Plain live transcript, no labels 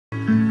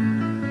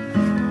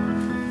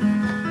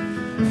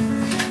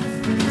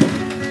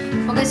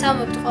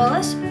მოგესალმებთ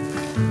ყველას.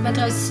 მე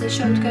დღეს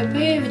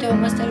შევდგები ვიდეო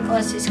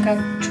მასტერკლასის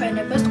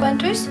გაჩვენებას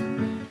თქვენთვის.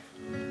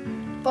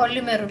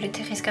 პოლიმერული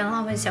თიხისგან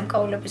ლამაზი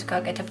სამკაულების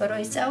გაკეთება რო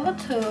ისწავლოთ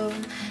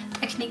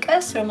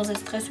ტექნიკას,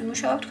 რომელზეც დღეს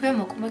ვიმუშაობთ, ქვია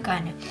მოკუმე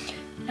კანი.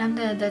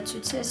 რამდენადაც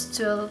ვიცი, ეს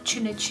ძველ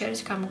ჩინეთში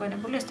არის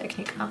გამოყენებული ეს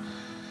ტექნიკა.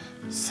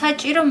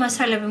 საჭირო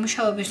მასალები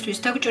მუშაობისთვის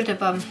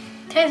დაგჭირდება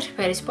თეთრი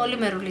ფერის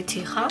პოლიმერული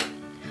თიხა,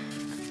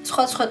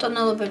 სხვა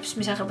ტონალობების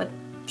მისაღებად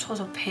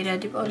სხვა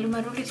ფერადი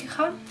პოლიმერული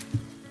თიხა.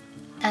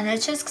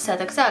 დანარჩენს გზა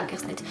და გზა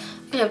აგიხსნით.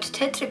 ვიღებთ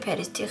თეთრი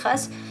ფერის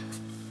თიხას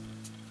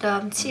და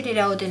მცირე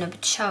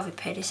რაოდენობით შავი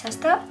ფერისას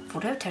და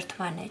ვურავთ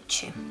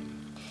ერთმანეთში.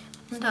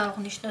 უნდა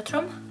აღვნიშნოთ,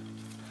 რომ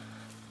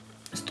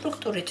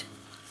სტრუქტურით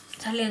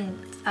ძალიან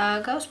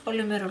წააგავს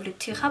პოლიმერული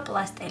თიხა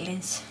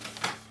პლასტილინს.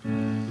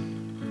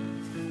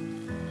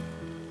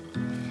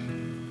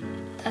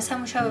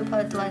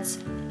 დასამუშავებლადაც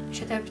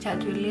შედარებით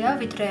ადვილია,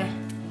 ვიდრე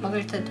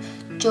მაგალითად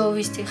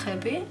ჯოვის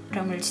თიხები,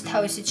 რომელიც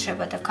თავისით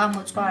შრება და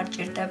გამოწვა არ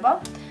ჭირდება.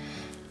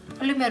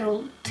 პოლიმერულ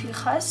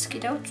თიხას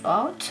კიდევ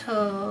წვავთ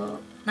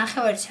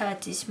 9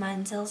 საათის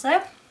მანძილზე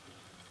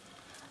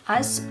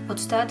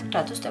 130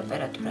 გრადუს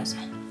ტემპერატურაზე.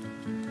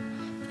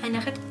 აი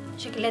ნახეთ,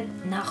 შეგიძლიათ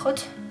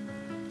ნახოთ,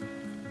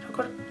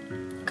 როგორ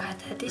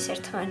გადადის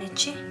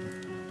ერთმანეთში.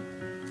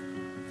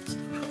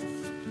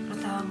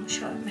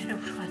 დავამუშავე მე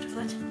უფრო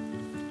ადვილად.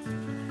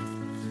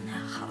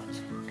 ნახავთ.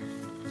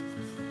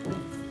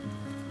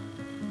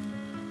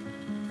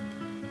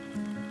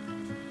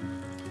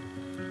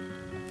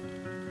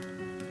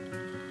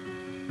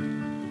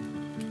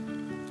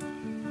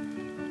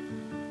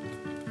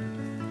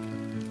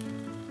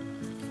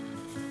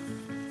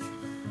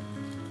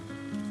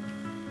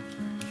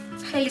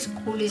 ხელის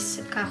გულის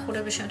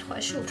გახურების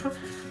შემთხვევაში უფრო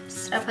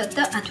სწრაფად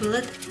და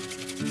ადვილად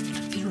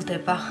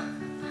ილდება.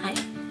 აი.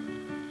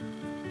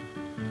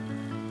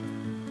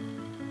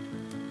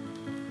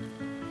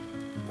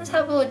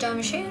 საბოლოო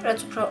ჯამში, რაც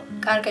უფრო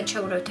კარგად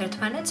შევურავთ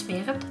ერთმანეთს,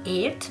 მიიღებთ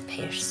ერთ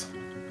ფერს.